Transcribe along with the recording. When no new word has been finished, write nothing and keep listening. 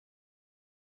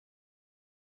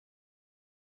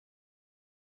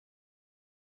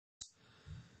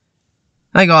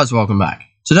Hey guys, welcome back.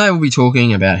 Today we'll be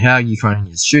talking about how Ukraine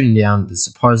is shooting down the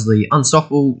supposedly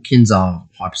unstoppable Kinzhal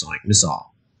hypersonic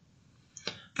missile.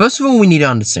 First of all, we need to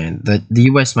understand that the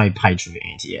US made Patriot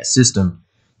anti-air system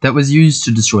that was used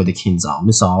to destroy the Kinzhal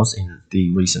missiles in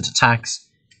the recent attacks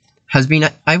has been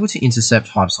able to intercept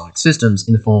hypersonic systems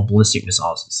in the form of ballistic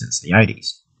missiles since the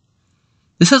 80s.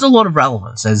 This has a lot of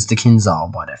relevance as the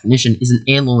Kinzhal, by definition, is an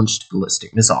air-launched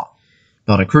ballistic missile,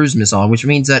 not a cruise missile, which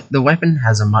means that the weapon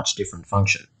has a much different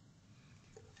function.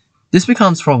 This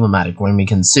becomes problematic when we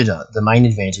consider the main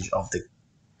advantage of the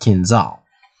Kinzhal,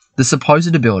 the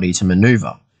supposed ability to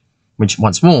maneuver, which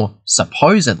once more,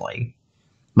 supposedly,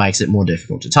 makes it more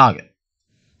difficult to target.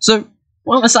 So,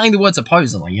 why am I saying the word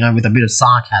supposedly, with a bit of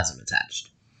sarcasm attached?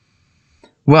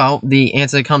 Well, the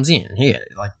answer comes in here.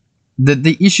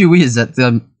 The issue is that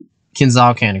the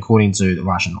Kinzhal can, according to the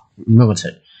Russian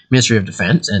Ministry of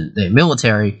Defense and their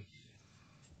military,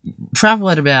 travel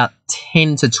at about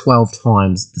 10 to 12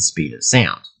 times the speed of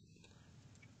sound.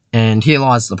 And here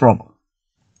lies the problem.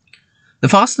 The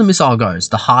faster the missile goes,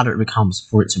 the harder it becomes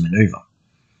for it to maneuver.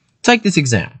 Take this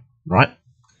example, right?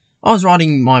 I was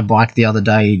riding my bike the other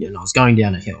day and I was going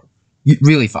down a hill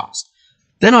really fast.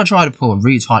 Then I tried to pull a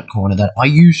really tight corner that I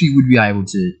usually would be able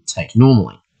to take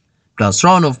normally. But I was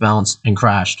thrown off balance and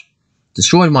crashed,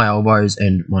 destroyed my elbows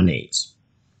and my knees.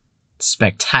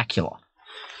 Spectacular.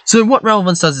 So what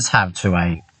relevance does this have to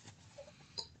a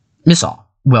missile?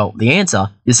 Well, the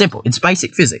answer is simple. It's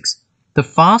basic physics. The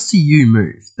faster you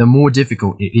move, the more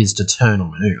difficult it is to turn or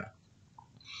maneuver.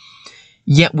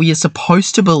 Yet we are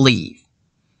supposed to believe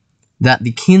that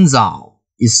the Kinzhal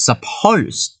is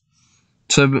supposed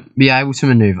to be able to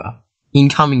maneuver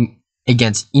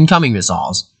against incoming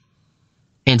missiles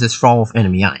and to throw off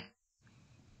enemy aim.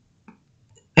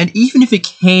 And even if it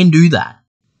can do that,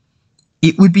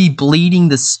 it would be bleeding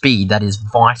the speed that is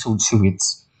vital to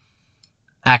its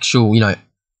actual,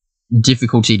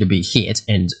 difficulty to be hit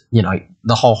and,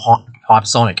 the whole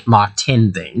hypersonic Mark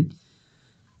 10 thing.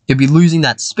 It'd be losing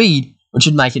that speed, which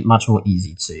would make it much more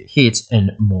easy to hit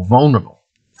and more vulnerable.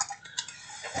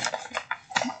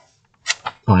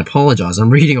 I apologize, I'm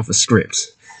reading off a script.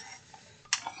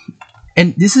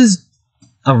 And this is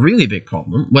a really big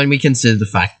problem when we consider the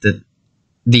fact that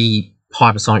the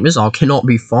hypersonic missile cannot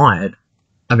be fired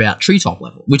about treetop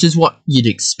level, which is what you'd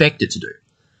expect it to do.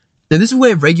 Now, this is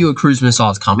where regular cruise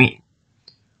missiles come in.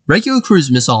 Regular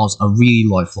cruise missiles are really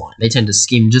low flying. They tend to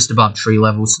skim just above tree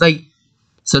level,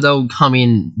 so they'll come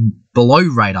in below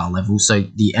radar level so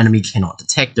the enemy cannot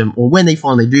detect them, or when they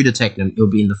finally do detect them, it'll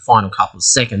be in the final couple of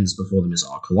seconds before the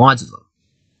missile collides with them.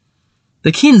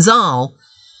 The Kinzhal,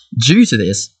 due to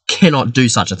this, cannot do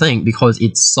such a thing because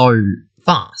it's so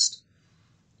fast.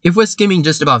 If we're skimming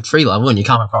just above tree level and you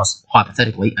come across,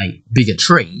 hypothetically, a bigger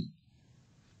tree,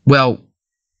 well,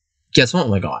 guess what,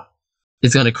 my guy?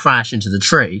 It's going to crash into the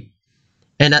tree,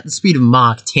 and at the speed of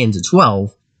Mach 10 to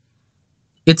 12,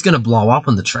 it's going to blow up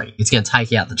on the tree. It's going to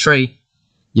take out the tree.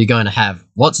 You're going to have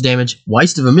lots of damage,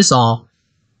 waste of a missile,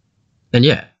 and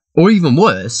yeah. Or even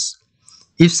worse,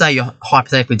 if, say, you're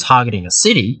hypothetically targeting a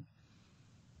city,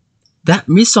 that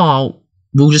missile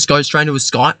will just go straight into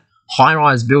a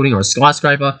high-rise building or a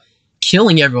skyscraper,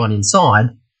 killing everyone inside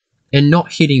and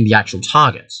not hitting the actual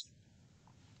targets.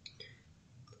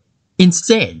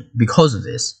 Instead, because of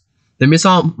this, the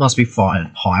missile must be fired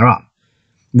higher up,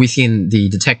 within the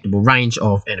detectable range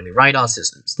of enemy radar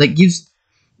systems. That gives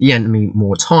the enemy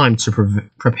more time to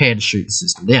prepare to shoot the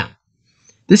system down.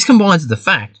 This combines with the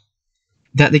fact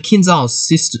that the Kinzhal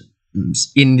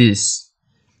systems in this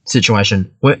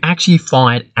situation were actually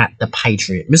fired at the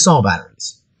Patriot missile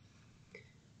batteries,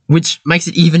 which makes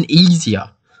it even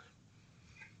easier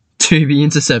to be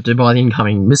intercepted by the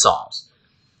incoming missiles.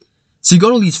 So you've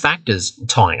got all these factors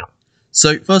tying up.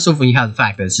 So first off, when you have the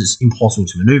fact that it's just impossible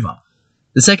to maneuver,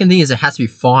 the second thing is it has to be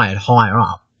fired higher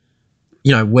up,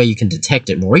 where you can detect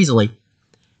it more easily.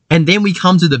 And then we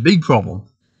come to the big problem,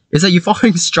 is that you're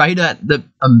firing straight at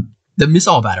the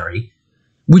missile battery,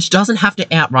 which doesn't have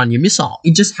to outrun your missile.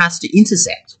 It just has to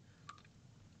intercept.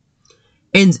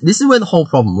 And this is where the whole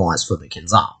problem lies for the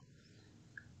Kinzhal.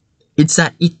 It's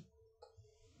that it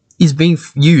is being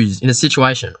used in a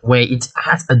situation where it's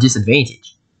at a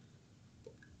disadvantage.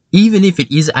 Even if it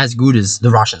is as good as the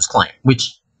Russians claim,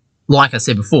 which, like I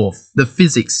said before, the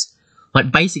physics,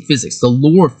 like basic physics, the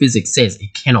law of physics says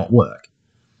it cannot work.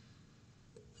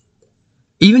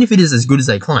 Even if it is as good as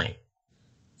they claim,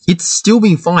 it's still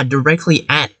being fired directly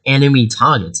at enemy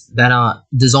targets that are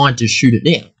designed to shoot it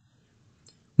down,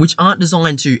 which aren't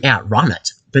designed to outrun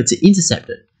it, but to intercept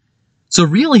it. So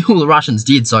really all the Russians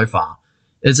did so far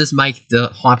is just make the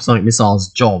hypersonic missile's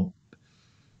job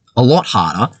a lot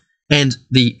harder and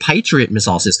the Patriot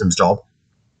missile system's job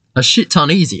a shit ton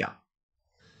easier.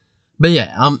 But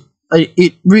yeah,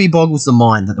 it really boggles the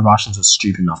mind that the Russians were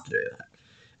stupid enough to do that.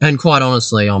 And quite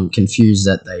honestly, I'm confused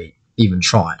that they even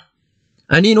tried.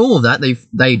 And in all of that,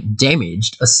 they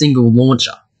damaged a single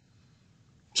launcher.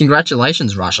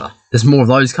 Congratulations, Russia. There's more of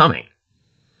those coming.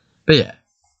 But yeah,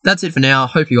 that's it for now.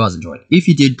 Hope you guys enjoyed. If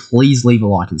you did, please leave a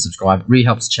like and subscribe. It really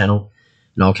helps the channel.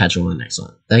 And I'll catch you on the next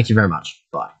one. Thank you very much.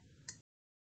 Bye.